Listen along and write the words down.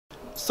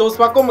សូមស្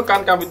វាគមន៍មកកា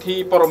ន់កម្មវិធី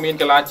ព័ត៌មាន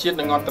កីឡាជាតិ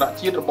និងអន្តរ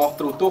ជាតិរបស់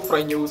ទូរទស្សន៍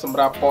Free News សម្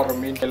រាប់ព័ត៌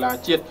មានកីឡា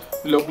ជាតិ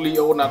លោក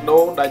Leonardo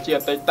ដែលជា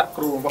អតីត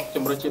គ្រូបង្វឹកជ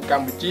ម្រើសជាតិក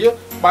ម្ពុជា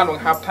បានប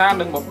ង្ហាប់ថា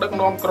នឹងមកដឹក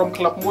នាំក្រុម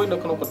ក្លឹបមួយនៅ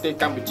ក្នុងប្រទេស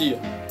កម្ពុជា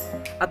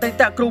អតី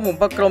តគ្រូបង្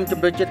វឹកក្រុមជ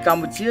ម្រើសជាតិក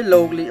ម្ពុជា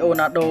លោក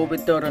Leonardo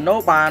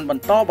បានប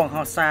ន្តបង្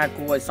ហោះសារ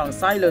គួរឲ្យសង្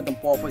ស័យលើទំ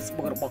ព័រ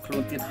Facebook របស់ខ្លួ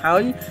នទៀតហើ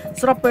យ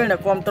ស្របពេលអ្ន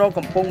កគាំទ្រ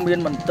កំពុងមាន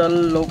មន្ទិល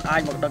លោកអា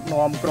ចមកដឹក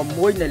នាំក្រុម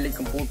មួយនៃលីក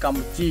កំពូលកម្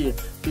ពុជា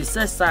ពិ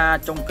សេសសារ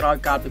ចុងក្រោយ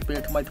កាលពីពេល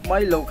ថ្មី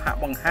លោកហាក់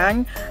បង្ហាញ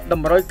ត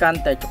ម្រុយកាន់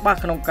តែច្បាស់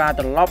ក្នុងការ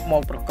ត្រឡប់ម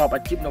កប្រកប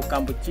អាជីពនៅក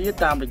ម្ពុជា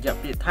តាមរយៈ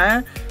ពាក្យថា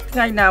ថ្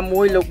ងៃណា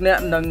មួយលោកអ្នក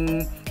នឹង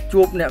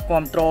ជួបអ្នក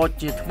គាំទ្រ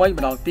ជាថ្មី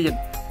ម្ដងទៀត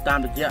តាម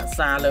រយៈ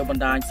សារលើប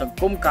ណ្ដាញសង្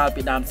គមកាល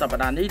ពីដើមសប្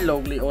តាហ៍នេះលោ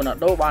ក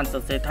Leonardo បានស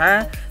រសេរថា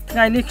ថ្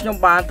ងៃនេះខ្ញុំ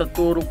បានទ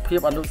ទួលរូបភាព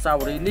អនុស្សា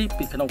វរីយ៍នេះ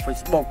ពីក្នុង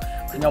Facebook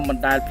ខ្ញុំមិន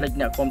ដែលភ្លេច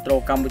អ្នកគាំទ្រ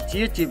កម្ពុ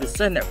ជាជាពិ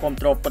សេសអ្នកគាំ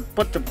ទ្រ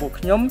ពិតចំពោះ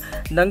ខ្ញុំ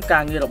និងកា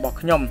រងាររបស់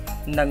ខ្ញុំ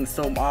និង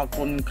សូមអរ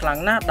គុណខ្លាំង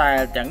ណាស់ដែល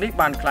ទាំងនេះ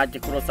បានក្លាយជា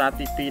គ្រួសារ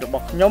ទី2រប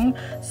ស់ខ្ញុំ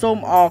សូម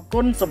អរ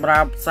គុណសម្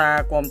រាប់សារ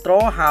គាំទ្រ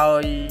ហើ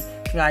យ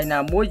ថ្ងៃណា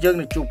មួយយើង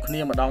នឹងជួបគ្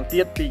នាម្ដង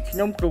ទៀតពីខ្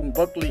ញុំគ្រូបង្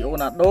វឹក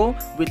Leonardo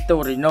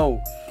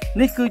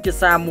នេះគឺជា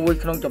សារមួយ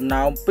ក្នុងចំ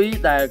ណោម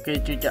2ដែលគេ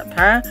ជឿជាក់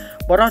ថា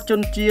បរិសុទ្ធជ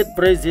នជាតិ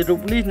ប្រេស៊ីលរូ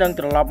បនេះនឹង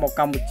ត្រឡប់មក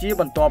កម្ពុជា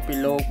បន្ទាប់ពី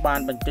លោកបា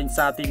នបញ្ចេញ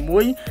សារទី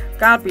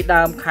1កាលពី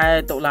ដើមខែ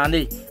តុលា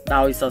នេះ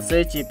ដោយសរសេ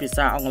រជាភា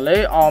សាអង់គ្លេ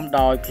សអម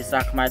ដោយភាសា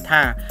ខ្មែរ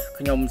ថា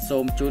ខ្ញុំសូ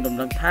មជូនដំ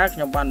ណឹងថាខ្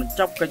ញុំបានបញ្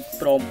ចប់កិច្ច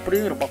ព្រមព្រៀ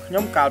ងរបស់ខ្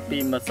ញុំកាលពី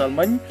ម្សិល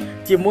មិញ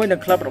ជាមួយនឹង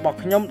ក្លឹបរបស់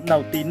ខ្ញុំនៅ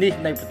ទីនេះ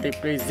នៃប្រទេស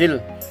ប្រេស៊ីល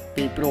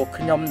ពីព្រោះ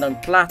ខ្ញុំនឹង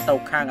ផ្លាស់ទៅ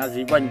ខាងអា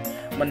ស៊ីវិញ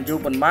មិនយូរ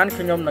ប៉ុន្មាន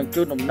ខ្ញុំនឹង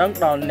ជូនដំណឹង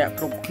ដល់អ្នក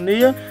គ្រប់គ្នា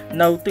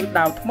នៅទិស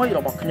ដៅថ្មីរ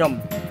បស់ខ្ញុំ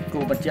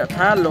គូបញ្ជាក់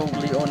ថាលោក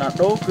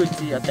Leonardo គឺ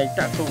ជាអតីត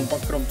គ្រូបង្វឹ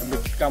កក្រុមជម្រើ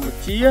សកម្ពុ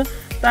ជា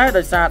តែ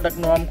ដោយសារដឹក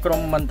នាំក្រុ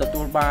មមិនទ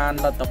ទួលបាន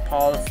លទ្ធផ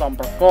លសម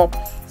ប្រកប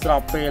ស្រ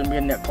បពេលមា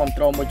នអ្នកគាំ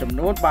ទ្រមួយចំ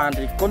នួនបាន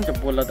រិះគន់ចំ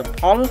ពោះលទ្ធ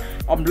ផល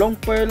អំឡុង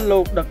ពេលលោ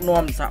កដឹក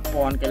នាំសហ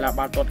ព័ន្ធកីឡា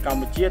បាល់ទាត់កម្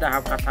ពុជាដែល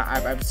ហៅកាត់ថា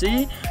FFC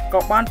ក៏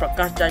បានប្រ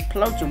កាសចែកផ្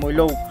លូវជាមួយ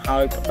លោកហើ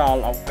យផ្ដ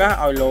ល់ឱកាស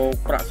ឲ្យលោក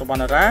ប្រាក់សុវ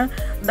ណ្ណរា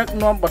ដឹក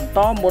នាំបន្ត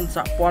មុនស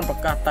ហព័ន្ធប្រ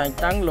កាសតែង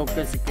តាំងលោក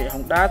កេសិកេហុ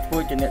ងដាធ្វើ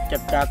ជាអ្នកចា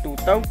ត់ការទូ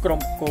ទៅក្រុម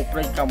គោព្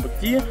រៃកម្ពុ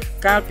ជា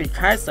កាលពី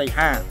ខែសី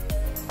ហា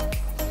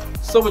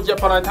សូមបញ្ជាក់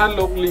ផងថា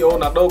លោក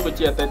Leonardo គឺ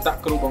ជាអតីត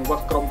គ្រូបង្វឹ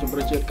កក្រុមជម្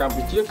រើសជាតិកម្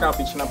ពុជាកាល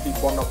ពីឆ្នាំ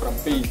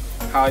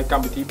2017ហើយក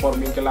ម្មវិធីព័ត៌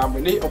មានកីឡាមួ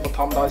យនេះឧបត្ថ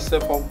ម្ភដោយ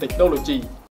Cellphone Technology